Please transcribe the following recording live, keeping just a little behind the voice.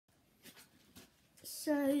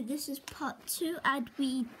So this is part 2, and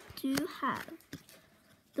we do have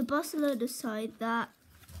the Barcelona side that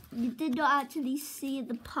you did not actually see in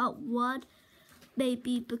the part 1,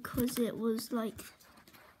 maybe because it was like,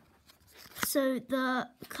 so the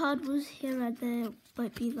card was here and there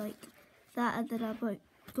might be like that, and then I might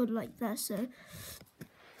go like that. So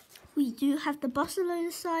we do have the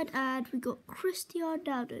Barcelona side, and we got Cristiano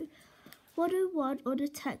RONALdo, 101 on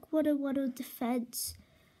attack, 101 on defense,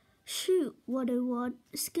 shoot 101,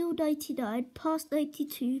 skill 99, pass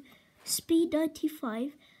 92, speed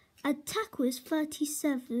 95, and tackle is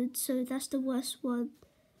 37, so that's the worst one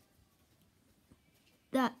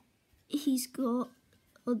that he's got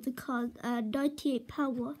on the card, and 98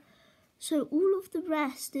 power. So all of the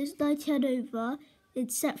rest is 90 and over,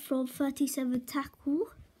 except from 37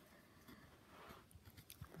 tackle.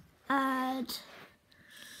 And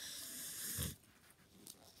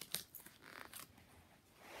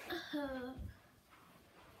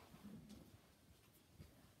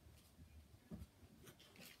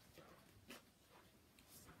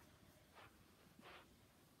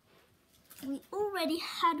we already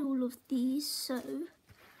had all of these, so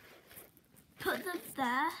put them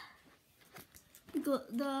there. We got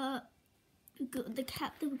the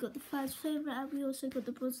captain, we got the fans favourite, and we also got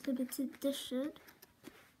the bronze limited edition.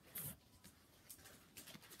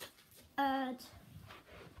 And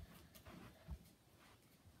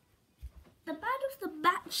the man of the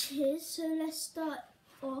matches, so let's start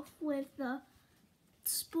off with the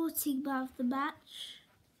sporting man of the match,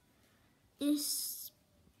 is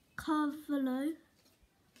Carvalho,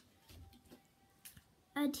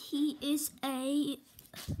 and he is a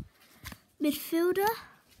midfielder,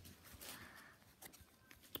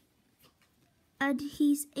 and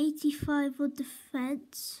he's 85 on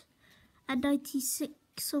defense and 96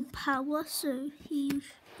 on power, so he's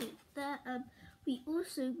there. We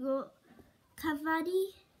also got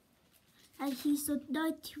Cavani, and he's on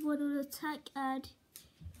 91 on attack, and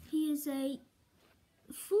he is a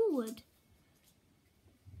forward.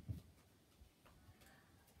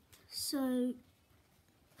 So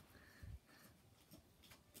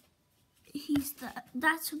he's that.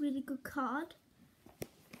 That's a really good card.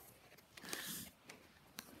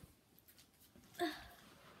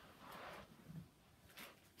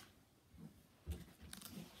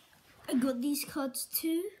 I got these cards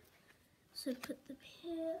too, so put them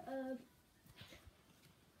here.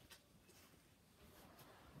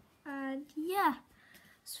 And yeah,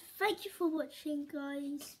 so thank you for watching,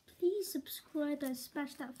 guys. Please subscribe and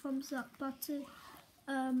smash that thumbs up button.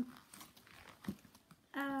 And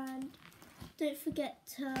don't forget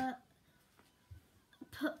to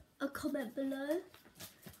put a comment below.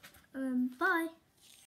 Bye.